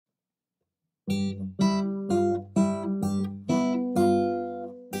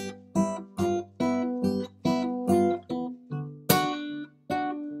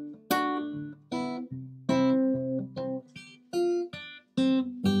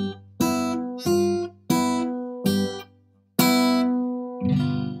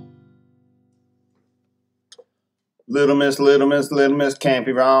Little Miss, Little Miss, Little Miss can't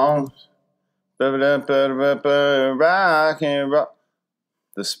be wrong. Rock and roll.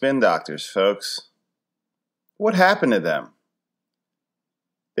 The Spin Doctors, folks. What happened to them?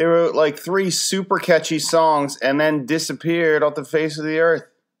 They wrote like 3 super catchy songs and then disappeared off the face of the earth.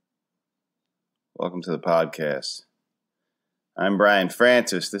 Welcome to the podcast. I'm Brian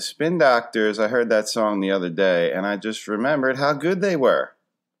Francis. The Spin Doctors, I heard that song the other day and I just remembered how good they were.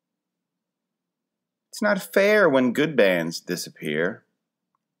 It's not fair when good bands disappear.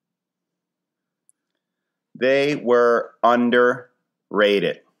 They were underrated.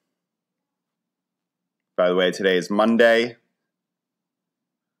 By the way, today is Monday,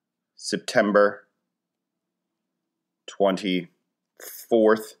 September 24th,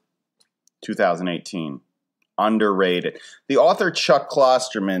 2018. Underrated. The author Chuck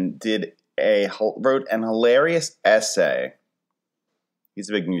Klosterman wrote an hilarious essay. He's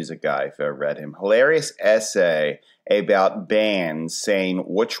a big music guy, if I read him. Hilarious essay about bands, saying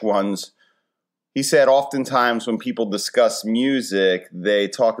which ones. He said oftentimes when people discuss music, they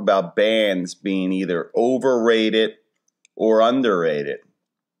talk about bands being either overrated or underrated.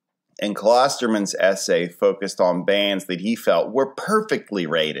 And Klosterman's essay focused on bands that he felt were perfectly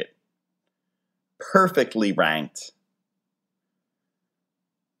rated, perfectly ranked.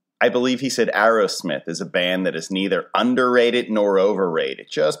 I believe he said Aerosmith is a band that is neither underrated nor overrated,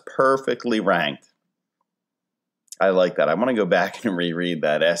 just perfectly ranked. I like that. I want to go back and reread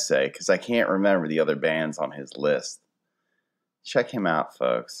that essay because I can't remember the other bands on his list. Check him out,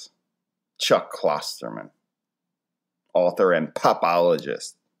 folks. Chuck Klosterman, author and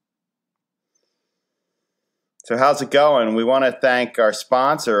popologist. So how's it going? We want to thank our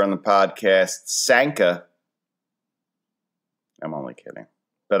sponsor on the podcast, Sanka. I'm only kidding.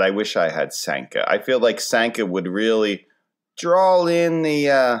 But I wish I had Sanka. I feel like Sanka would really draw in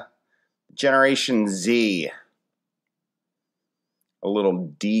the Generation Z. A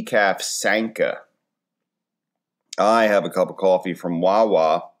little decaf Sanka. I have a cup of coffee from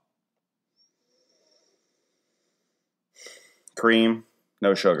Wawa. Cream,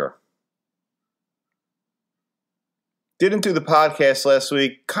 no sugar. Didn't do the podcast last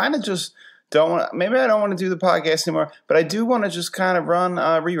week. Kind of just maybe I don't want to do the podcast anymore, but I do want to just kind of run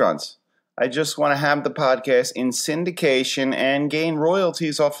reruns. I just want to have the podcast in syndication and gain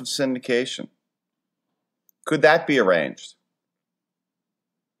royalties off of syndication. Could that be arranged?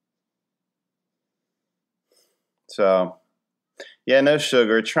 So, yeah, no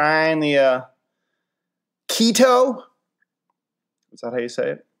sugar. Trying the keto. Is that how you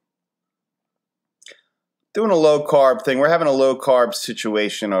say it? Doing a low carb thing. We're having a low carb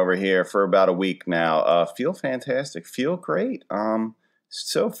situation over here for about a week now. Feel fantastic. Feel great.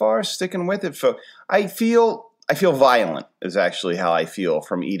 So far, sticking with it. I feel violent is actually how I feel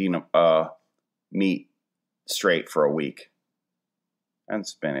from eating meat straight for a week. And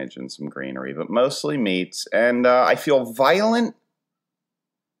spinach and some greenery, but mostly meats. And I feel violent,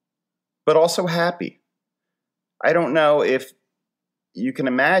 but also happy. I don't know if you can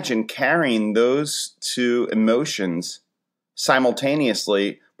imagine carrying those two emotions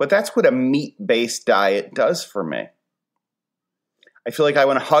simultaneously, but that's what a meat-based diet does for me. I feel like I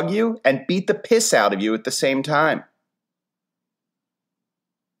want to hug you and beat the piss out of you at the same time.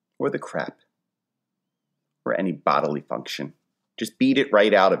 Or the crap. Or any bodily function. Just beat it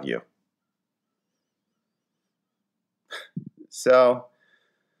right out of you. So,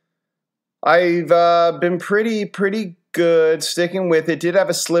 I've been pretty good sticking with it. Did have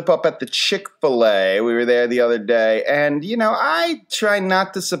a slip up at the Chick-fil-A. We were there the other day. And, I try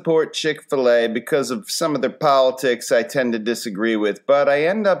not to support Chick-fil-A because of some of their politics I tend to disagree with. But I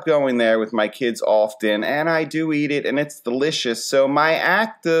end up going there with my kids often. And I do eat it. And it's delicious. So my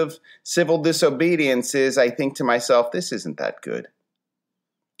act of civil disobedience is I think to myself, this isn't that good.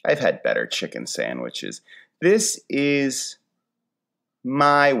 I've had better chicken sandwiches. This is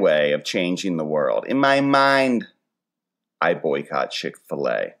my way of changing the world. In my mind, I boycott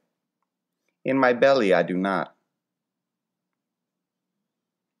Chick-fil-A. In my belly, I do not.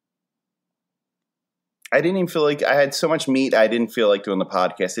 I didn't even feel like I had so much meat, I didn't feel like doing the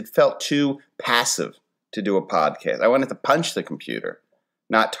podcast. It felt too passive to do a podcast. I wanted to punch the computer,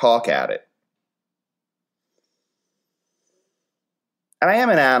 not talk at it. And I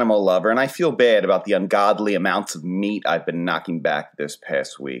am an animal lover, and I feel bad about the ungodly amounts of meat I've been knocking back this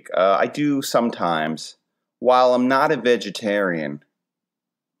past week. I do sometimes, while I'm not a vegetarian,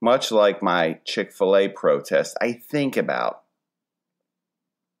 much like my Chick-fil-A protest, I think about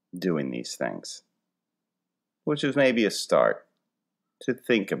doing these things, which is maybe a start to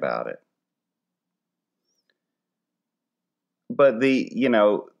think about it. But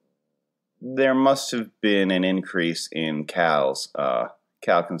there must have been an increase in cow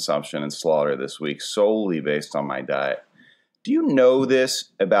consumption and slaughter this week solely based on my diet. Do you know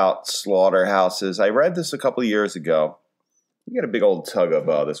this about slaughterhouses? I read this a couple of years ago. We got a big old tug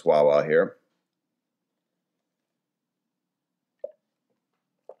of this Wawa here.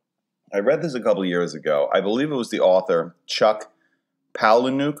 I read this a couple of years ago. I believe it was the author, Chuck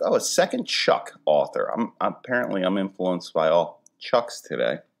Palahniuk. Oh, a second Chuck author. I'm influenced by all Chucks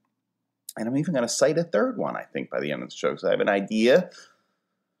today. And I'm even going to cite a third one, I think, by the end of the show. So I have an idea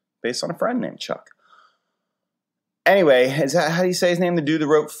based on a friend named Chuck. Anyway, is that how do you say his name? The dude that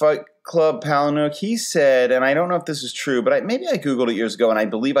wrote Fight Club, Palahniuk. He said, and I don't know if this is true, but maybe I Googled it years ago, and I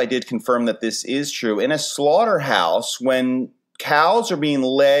believe I did confirm that this is true. In a slaughterhouse, when cows are being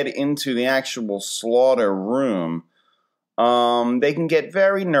led into the actual slaughter room, they can get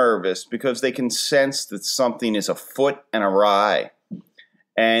very nervous because they can sense that something is afoot and awry.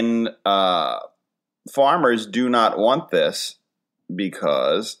 And farmers do not want this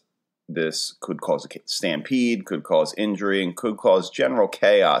because this could cause a stampede, could cause injury, and could cause general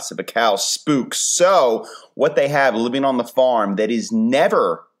chaos if a cow spooks. So what they have living on the farm that is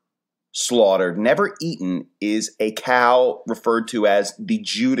never slaughtered, never eaten, is a cow referred to as the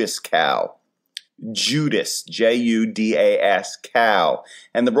Judas cow. Judas, Judas, cow.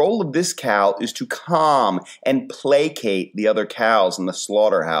 And the role of this cow is to calm and placate the other cows in the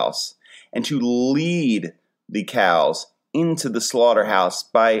slaughterhouse and to lead the cows into the slaughterhouse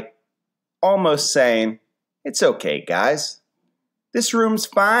by almost saying, "It's okay, guys. This room's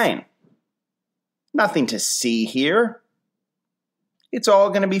fine. Nothing to see here. It's all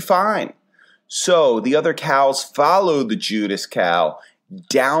going to be fine." So the other cows follow the Judas cow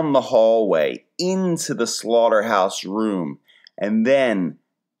down the hallway into the slaughterhouse room. And then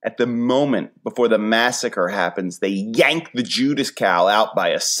at the moment before the massacre happens, they yank the Judas cow out by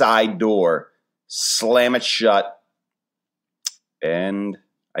a side door, slam it shut, and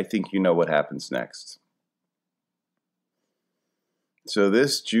I think you know what happens next. So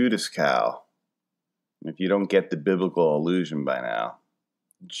this Judas cow, if you don't get the biblical allusion by now,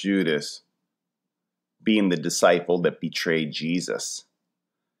 Judas, being the disciple that betrayed Jesus,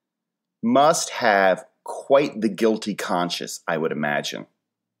 must have quite the guilty conscience, I would imagine.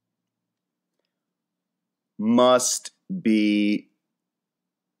 Must be,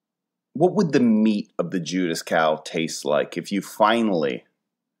 what would the meat of the Judas cow taste like if you finally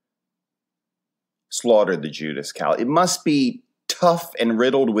slaughtered the Judas cow? It must be tough and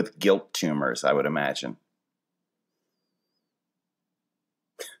riddled with guilt tumors, I would imagine.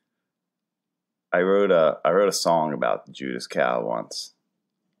 I wrote a song about the Judas cow once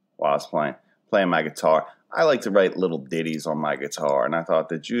while I was playing my guitar. I like to write little ditties on my guitar, and I thought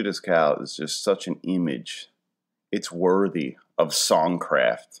the Judas cow is just such an image. It's worthy of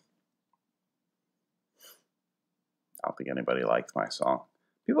songcraft. I don't think anybody liked my song.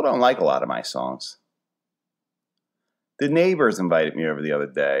 People don't like a lot of my songs. The neighbors invited me over the other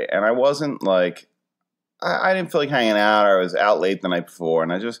day, and I wasn't like, I didn't feel like hanging out, or I was out late the night before,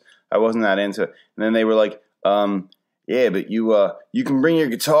 and I wasn't that into it. And then they were like, yeah, but you can bring your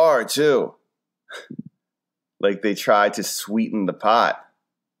guitar too. Like they tried to sweeten the pot.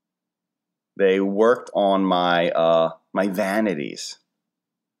 They worked on my my vanities.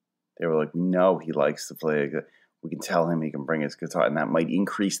 They were like, no, he likes to play. We can tell him he can bring his guitar, and that might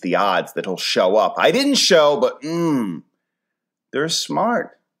increase the odds that he'll show up. I didn't show, but they're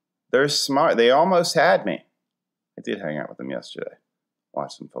smart. They're smart. They almost had me. I did hang out with them yesterday,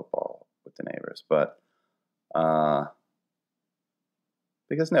 watch some football with the neighbors, but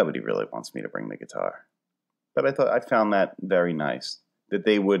because nobody really wants me to bring the guitar. But I found that very nice, that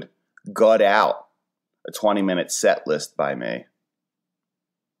they would gut out a 20-minute set list by me,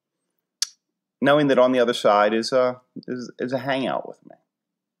 knowing that on the other side is a hangout with me.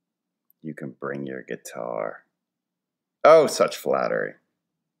 You can bring your guitar. Oh, such flattery.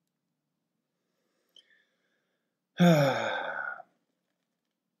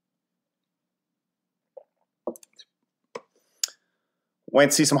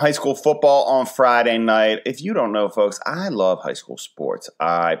 Went to see some high school football on Friday night. If you don't know, folks, I love high school sports.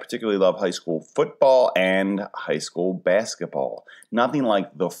 I particularly love high school football and high school basketball. Nothing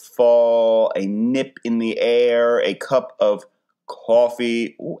like the fall, a nip in the air, a cup of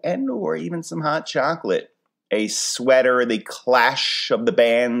coffee, and or even some hot chocolate, a sweater, the clash of the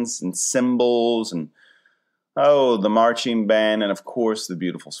bands and cymbals, and the marching band, and of course the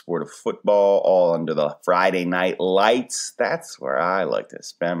beautiful sport of football, all under the Friday night lights. That's where I like to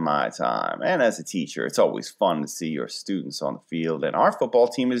spend my time. And as a teacher, it's always fun to see your students on the field, and our football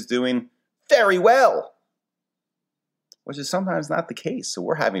team is doing very well, which is sometimes not the case. So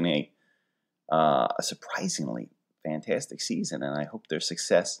we're having a surprisingly fantastic season, and I hope their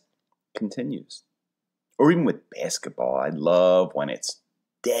success continues. Or even with basketball, I love when it's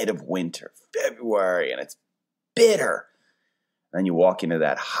dead of winter, February, and it's bitter. And then you walk into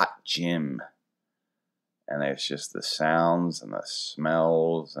that hot gym, and there's just the sounds and the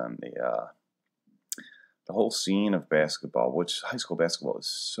smells and the whole scene of basketball, which high school basketball is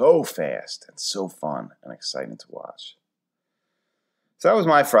so fast and so fun and exciting to watch. So that was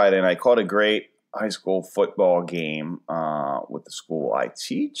my Friday night. Caught a great high school football game with the school I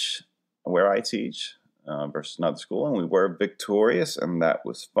teach, where I teach, versus another school, and we were victorious, and that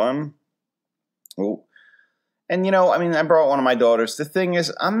was fun. Ooh. And, I brought one of my daughters. The thing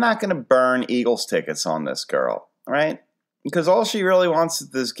is, I'm not going to burn Eagles tickets on this girl, right? Because all she really wants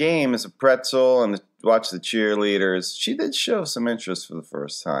at this game is a pretzel and to watch the cheerleaders. She did show some interest for the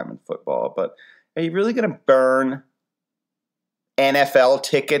first time in football, but are you really going to burn NFL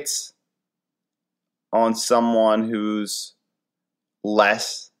tickets on someone who's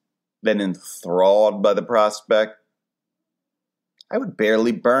less than enthralled by the prospect? I would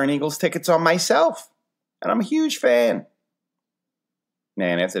barely burn Eagles tickets on myself. And I'm a huge fan.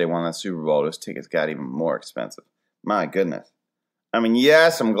 Man, after they won that Super Bowl, those tickets got even more expensive. My goodness.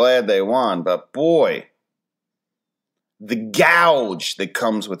 Yes, I'm glad they won, but boy, the gouge that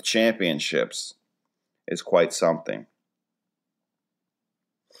comes with championships is quite something.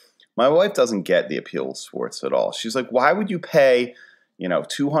 My wife doesn't get the appeal of sports at all. She's like, why would you pay,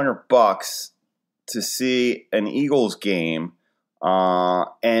 $200 to see an Eagles game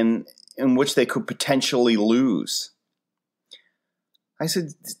and in which they could potentially lose? I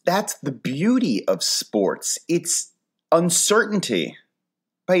said, that's the beauty of sports. It's uncertainty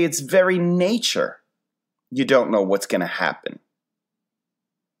by its very nature. You don't know what's going to happen.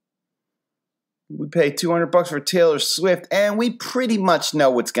 We pay $200 for Taylor Swift, and we pretty much know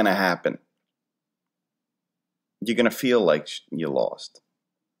what's going to happen. You're going to feel like you lost.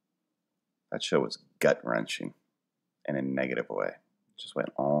 That show was gut-wrenching in a negative way. It just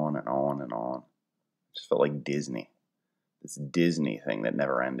went on and on and on. It just felt like Disney. This Disney thing that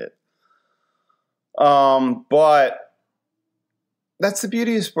never ended. But that's the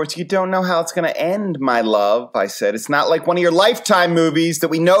beauty of sports. You don't know how it's going to end, my love, I said. It's not like one of your Lifetime movies that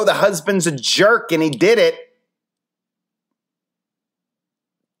we know the husband's a jerk and he did it.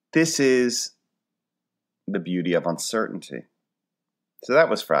 This is the beauty of uncertainty. So that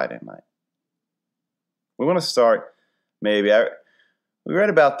was Friday night. We want to start, maybe. We read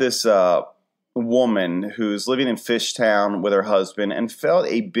about this woman who's living in Fishtown with her husband and felt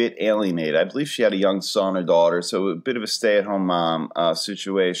a bit alienated. I believe she had a young son or daughter, so a bit of a stay-at-home mom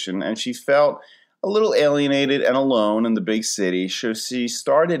situation. And she felt a little alienated and alone in the big city. So she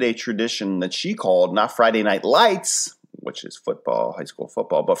started a tradition that she called not Friday Night Lights, which is football, high school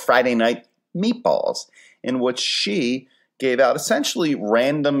football, but Friday Night Meatballs, in which she gave out essentially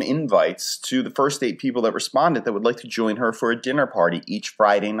random invites to the first 8 people that responded that would like to join her for a dinner party each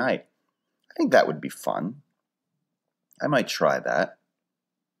Friday night. I think that would be fun. I might try that.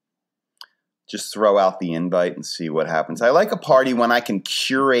 Just throw out the invite and see what happens. I like a party when I can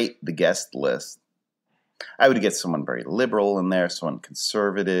curate the guest list. I would get someone very liberal in there, someone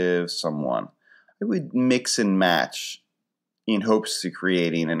conservative, someone. I would mix and match in hopes of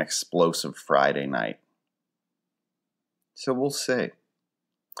creating an explosive Friday night. So we'll see.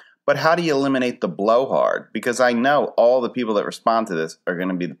 But how do you eliminate the blowhard? Because I know all the people that respond to this are going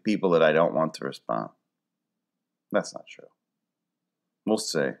to be the people that I don't want to respond. That's not true. We'll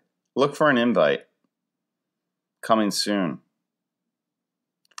see. Look for an invite. Coming soon.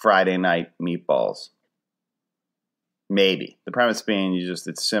 Friday night meatballs. Maybe. The premise being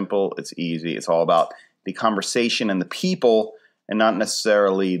it's simple, it's easy, it's all about the conversation and the people and not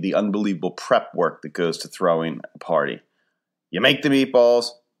necessarily the unbelievable prep work that goes to throwing a party. You make the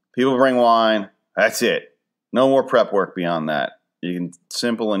meatballs, people bring wine, that's it. No more prep work beyond that. You can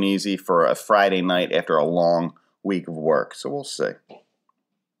simple and easy for a Friday night after a long week of work. So we'll see.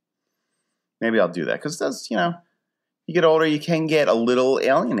 Maybe I'll do that because that's, you get older, you can get a little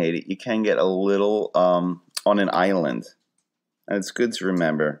alienated. You can get a little on an island. And it's good to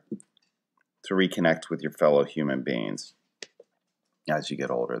remember to reconnect with your fellow human beings as you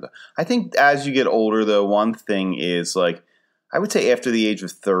get older. I think as you get older, though, one thing is like, I would say after the age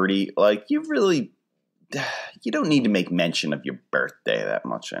of 30, like you don't need to make mention of your birthday that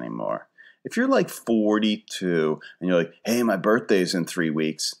much anymore. If you're like 42 and you're like, hey, my birthday's in 3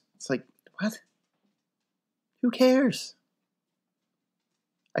 weeks, it's like, what? Who cares?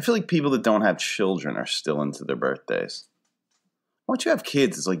 I feel like people that don't have children are still into their birthdays. Once you have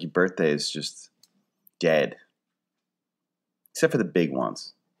kids, it's like your birthday is just dead. Except for the big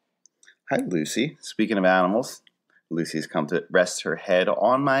ones. Hi, Lucy. Speaking of animals, Lucy's come to rest her head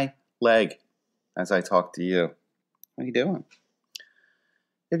on my leg as I talk to you. What are you doing?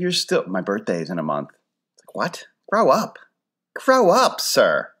 If you're still, my birthday is in a month. It's like, what? Grow up. Grow up,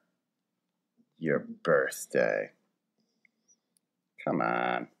 sir. Your birthday. Come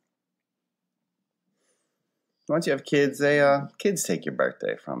on. Once you have kids, kids take your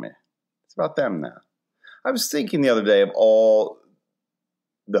birthday from you. It's about them now. I was thinking the other day of all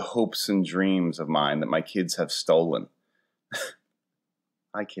the hopes and dreams of mine that my kids have stolen.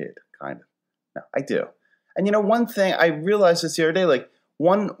 I kid, kind of. No, I do. And you know, one thing, I realized this the other day, like,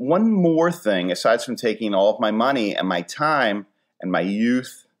 one more thing, aside from taking all of my money and my time and my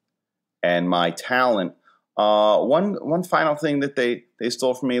youth and my talent, one final thing that they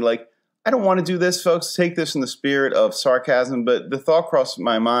stole from me, like, I don't want to do this, folks. Take this in the spirit of sarcasm, but the thought crossed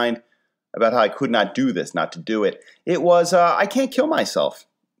my mind about how I could not do this, not to do it. It was, I can't kill myself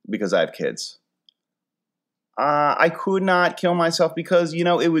because I have kids. I could not kill myself because, you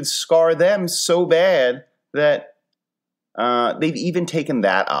know, it would scar them so bad that they've even taken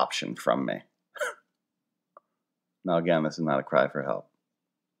that option from me. Now, again, this is not a cry for help.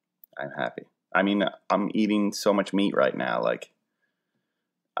 I'm happy. I mean, I'm eating so much meat right now, like,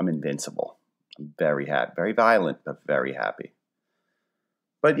 I'm invincible. I'm very happy. Very violent, but very happy.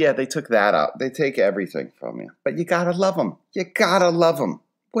 But yeah, they took that out. They take everything from you. But you gotta love them. You gotta love them.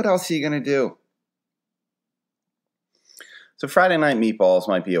 What else are you gonna do? So Friday night meatballs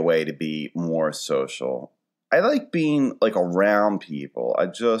might be a way to be more social. I like being like around people. I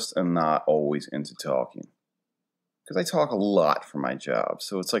just am not always into talking. Because I talk a lot for my job.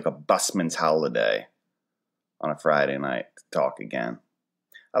 So it's like a busman's holiday on a Friday night to talk again.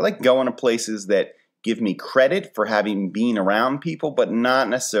 I like going to places that give me credit for having been around people, but not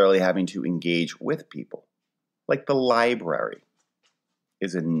necessarily having to engage with people. Like the library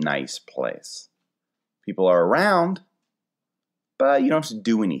is a nice place. People are around, but you don't have to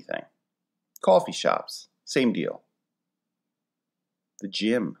do anything. Coffee shops, same deal. The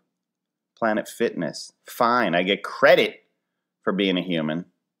gym, Planet Fitness, fine. I get credit for being a human,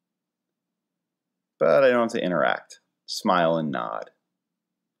 but I don't have to interact, smile and nod.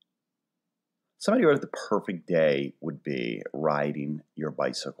 Somebody wrote the perfect day would be riding your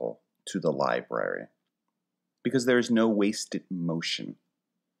bicycle to the library because there is no wasted motion.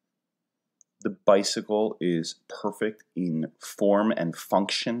 The bicycle is perfect in form and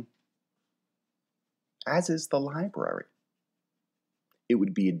function, as is the library. It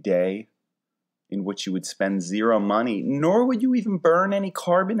would be a day in which you would spend zero money, nor would you even burn any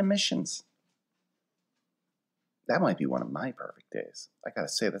carbon emissions. That might be one of my perfect days. I gotta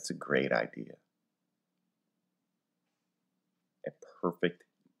say, that's a great idea. A perfect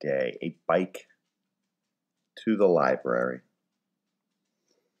day, a bike to the library.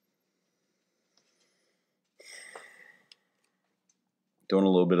 Doing a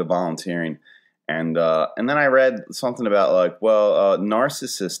little bit of volunteering. And then I read something about like, well,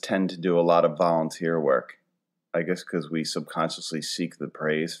 narcissists tend to do a lot of volunteer work. I guess because we subconsciously seek the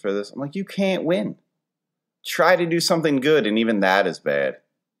praise for this. I'm like, you can't win. Try to do something good, and even that is bad.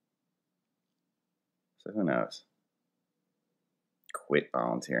 So who knows? Quit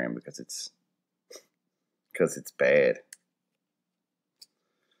volunteering because it's bad.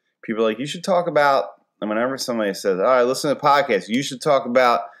 People are like, you should talk about, and whenever somebody says, all right, listen to the podcast, you should talk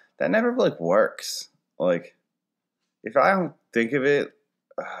about, that never like works. Like, if I don't think of it,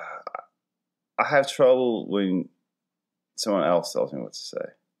 I have trouble when someone else tells me what to say.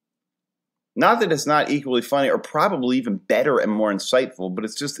 Not that it's not equally funny or probably even better and more insightful, but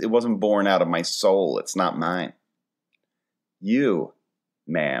it's just, it wasn't born out of my soul. It's not mine. You,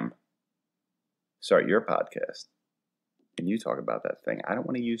 ma'am, start your podcast and you talk about that thing. I don't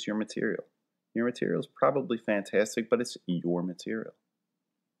want to use your material. Your material is probably fantastic, but it's your material.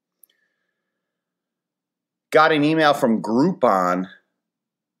 Got an email from Groupon.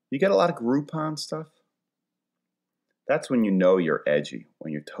 You get a lot of Groupon stuff? That's when you know you're edgy,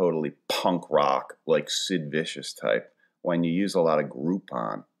 when you're totally punk rock, like Sid Vicious type, when you use a lot of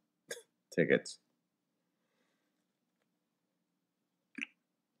Groupon tickets.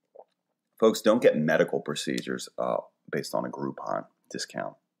 Folks, don't get medical procedures based on a Groupon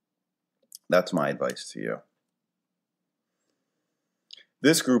discount. That's my advice to you.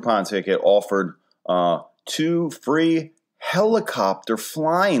 This Groupon ticket offered 2 free helicopter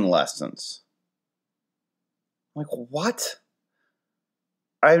flying lessons. I'm like, what?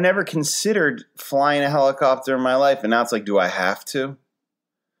 I've never considered flying a helicopter in my life, and now it's like, do I have to?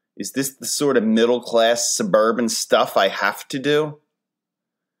 Is this the sort of middle-class suburban stuff I have to do?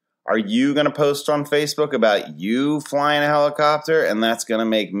 Are you going to post on Facebook about you flying a helicopter, and that's going to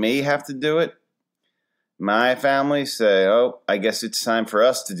make me have to do it? My family say, oh, I guess it's time for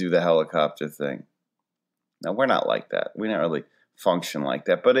us to do the helicopter thing. No, we're not like that. We don't really function like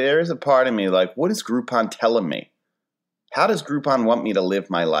that. But there is a part of me like, what is Groupon telling me? How does Groupon want me to live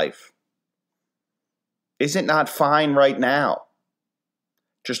my life? Is it not fine right now?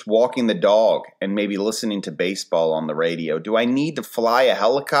 Just walking the dog and maybe listening to baseball on the radio. Do I need to fly a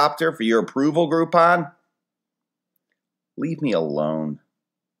helicopter for your approval, Groupon? Leave me alone.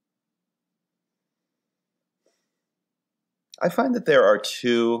 I find that there are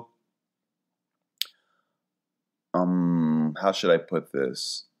two, how should I put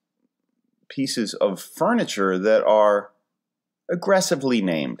this, pieces of furniture that are aggressively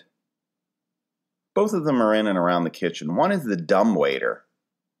named. Both of them are in and around the kitchen. One is the dumbwaiter.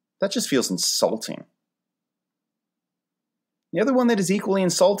 That just feels insulting. The other one that is equally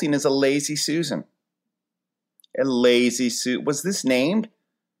insulting is a lazy Susan. A lazy Susan. Was this named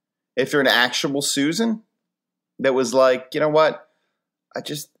after an actual Susan that was like, you know what? I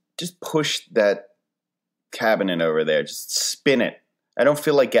just push that cabinet over there. Just spin it. I don't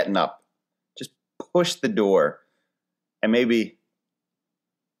feel like getting up. Just push the door. And maybe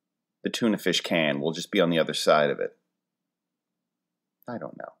the tuna fish can will just be on the other side of it. I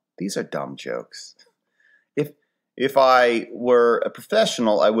don't know. These are dumb jokes. If I were a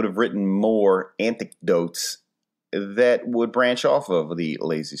professional, I would have written more anecdotes that would branch off of the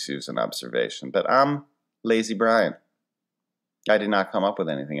Lazy Susan observation. But I'm Lazy Brian. I did not come up with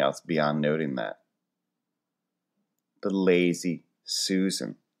anything else beyond noting that. The Lazy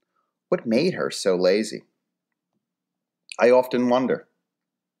Susan. What made her so lazy? I often wonder.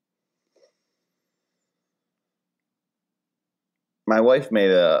 My wife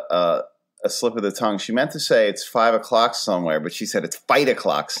made a slip of the tongue. She meant to say it's 5 o'clock somewhere, but she said it's fight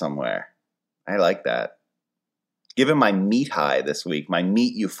o'clock somewhere. I like that. Given my meat high this week, my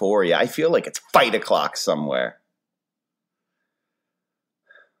meat euphoria, I feel like it's fight o'clock somewhere.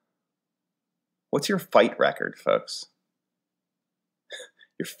 What's your fight record, folks?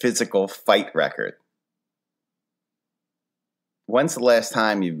 Your physical fight record. When's the last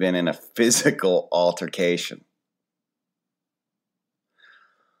time you've been in a physical altercation?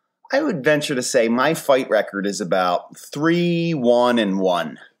 I would venture to say my fight record is about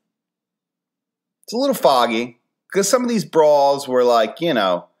 3-1-1. It's a little foggy because some of these brawls were like,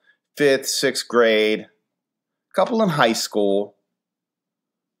 5th, 6th grade, a couple in high school.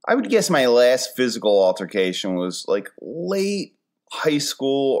 I would guess my last physical altercation was like late high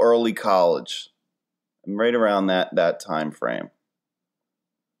school, early college. I'm right around that time frame.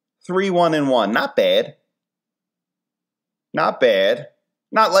 3-1-1. Not bad. Not bad.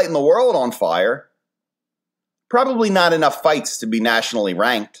 Not lighting the world on fire. Probably not enough fights to be nationally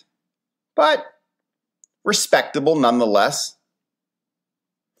ranked, but respectable nonetheless.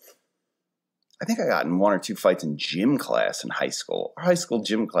 I think I got in 1 or 2 fights in gym class in high school. Our high school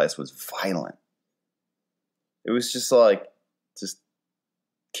gym class was violent. It was just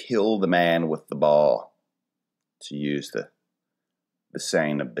kill the man with the ball, to use the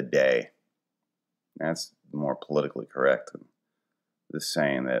saying of the day. That's more politically correct than the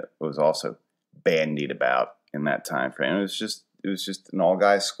saying that was also bandied about in that time frame. It was just an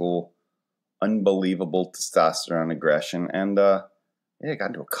all-guys school, unbelievable testosterone aggression, and I got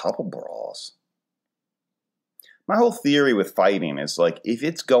into a couple brawls. My whole theory with fighting is like, if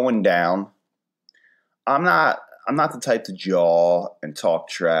it's going down, I'm not the type to jaw and talk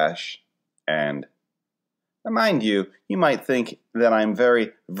trash. And mind you, you might think that I'm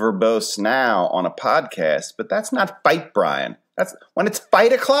very verbose now on a podcast, but that's not fight, Brian. That's when it's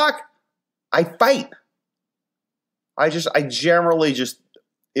fight o'clock, I fight. I generally just,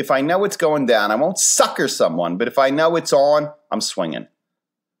 if I know it's going down, I won't sucker someone, but if I know it's on, I'm swinging.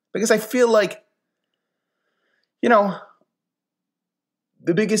 Because I feel like, the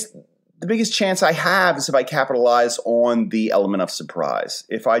biggest chance I have is if I capitalize on the element of surprise.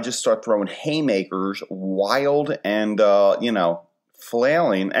 If I just start throwing haymakers, wild and,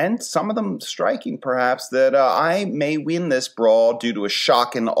 flailing, and some of them striking perhaps, that I may win this brawl due to a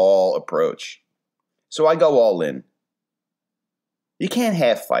shock and awe approach. So I go all in. You can't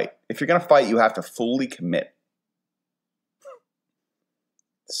half fight. If you're going to fight, you have to fully commit.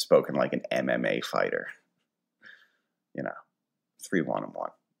 Spoken like an MMA fighter.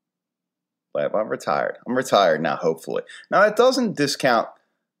 3-1-1. But I'm retired. I'm retired now, hopefully. Now, that doesn't discount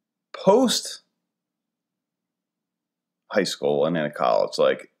post high school and into college,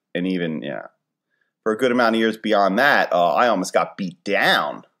 like, and even, for a good amount of years beyond that, I almost got beat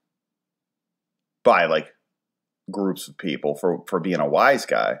down by, like, groups of people for being a wise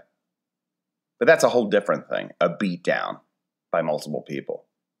guy. But that's a whole different thing, a beat down by multiple people.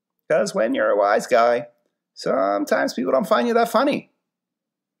 Because when you're a wise guy, sometimes people don't find you that funny.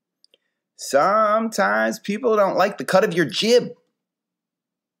 Sometimes people don't like the cut of your jib.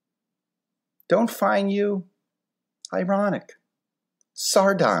 Don't find you ironic,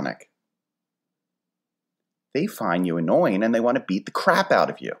 sardonic. They find you annoying and they want to beat the crap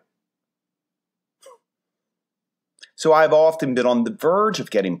out of you. So I've often been on the verge of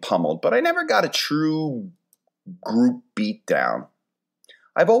getting pummeled, but I never got a true group beatdown.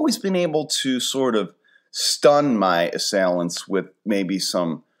 I've always been able to sort of stun my assailants with maybe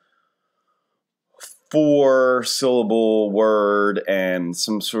some 4-syllable word and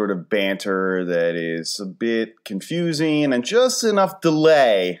some sort of banter that is a bit confusing and just enough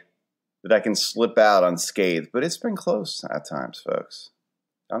delay that I can slip out unscathed. But it's been close at times, folks.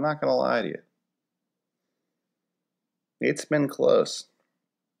 I'm not going to lie to you. It's been close.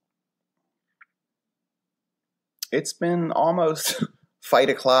 It's been almost fight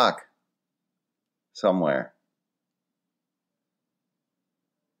o'clock somewhere.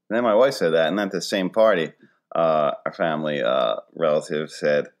 And then my wife said that, and then at the same party, our family relative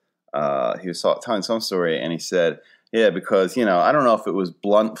said, he was telling some story, and he said, yeah, because, I don't know if it was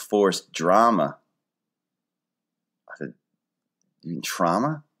blunt force drama. I said, you mean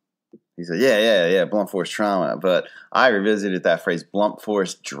trauma? He said, yeah, blunt force trauma. But I revisited that phrase, blunt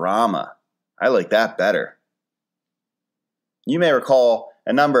force drama. I like that better. You may recall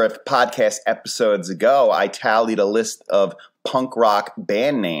a number of podcast episodes ago, I tallied a list of punk rock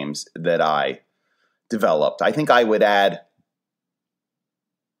band names that I developed. I think I would add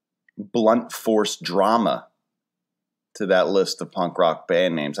blunt force drama to that list of punk rock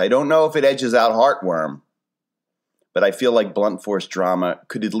band names. I don't know if it edges out Heartworm, but I feel like blunt force drama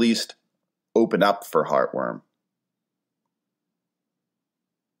could at least open up for Heartworm.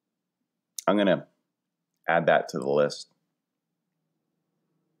 I'm going to add that to the list.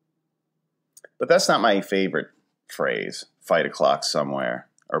 But that's not my favorite phrase, fight o'clock somewhere,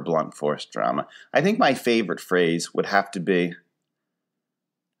 or blunt force drama. I think my favorite phrase would have to be,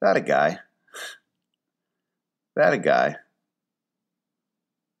 that a guy. That a guy.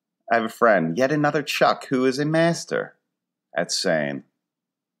 I have a friend, yet another Chuck, who is a master at saying,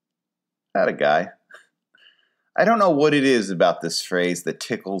 that a guy. I don't know what it is about this phrase that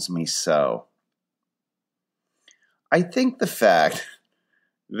tickles me so. I think the fact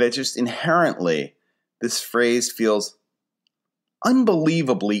that just inherently this phrase feels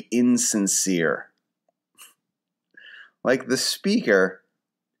unbelievably insincere. Like the speaker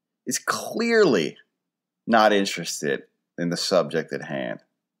is clearly not interested in the subject at hand.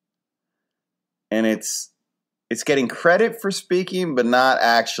 And it's getting credit for speaking, but not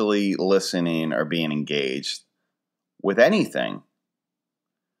actually listening or being engaged with anything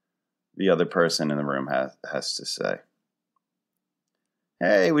the other person in the room has to say.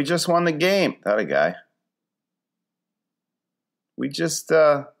 Hey, we just won the game. That a guy. We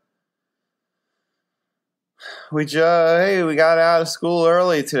got out of school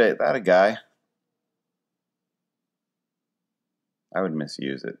early today. That a guy. I would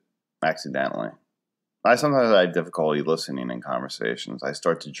misuse it accidentally. Sometimes I have difficulty listening in conversations. I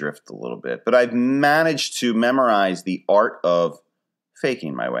start to drift a little bit. But I've managed to memorize the art of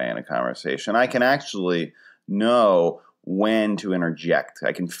faking my way in a conversation. I can actually know when to interject.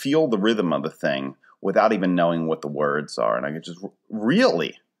 I can feel the rhythm of the thing without even knowing what the words are. And I can just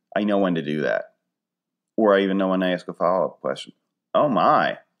I know when to do that. Or I even know when to ask a follow-up question. Oh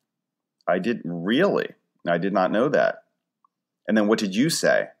my, I did not know that. And then what did you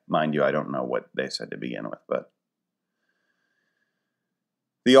say? Mind you, I don't know what they said to begin with, but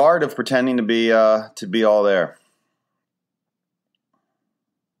the art of pretending to be all there.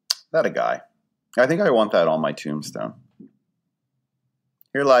 That a guy. I think I want that on my tombstone.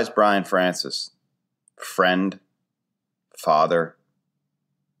 Here lies Brian Francis, friend, father,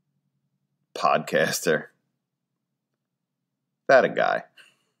 podcaster. That a guy.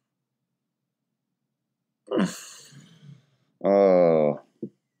 Oh.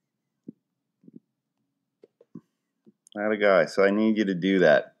 That a guy. So I need you to do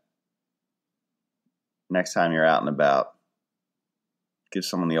that next time you're out and about. Give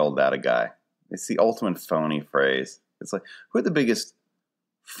someone the old that a guy. It's the ultimate phony phrase. It's like, who are the biggest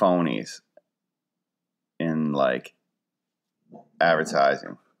phonies in like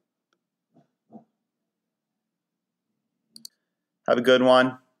advertising. Have a good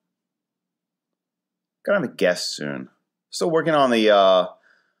one. Gonna have a guest soon. Still working on the,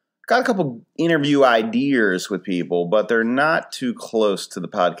 got a couple interview ideas with people, but they're not too close to the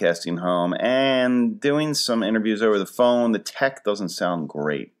podcasting home. And doing some interviews over the phone, the tech doesn't sound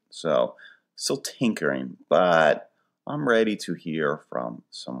great. So, still tinkering, but I'm ready to hear from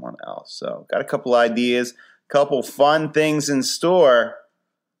someone else. So, got a couple ideas, couple fun things in store.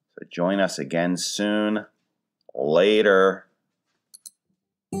 So, join us again soon. Later.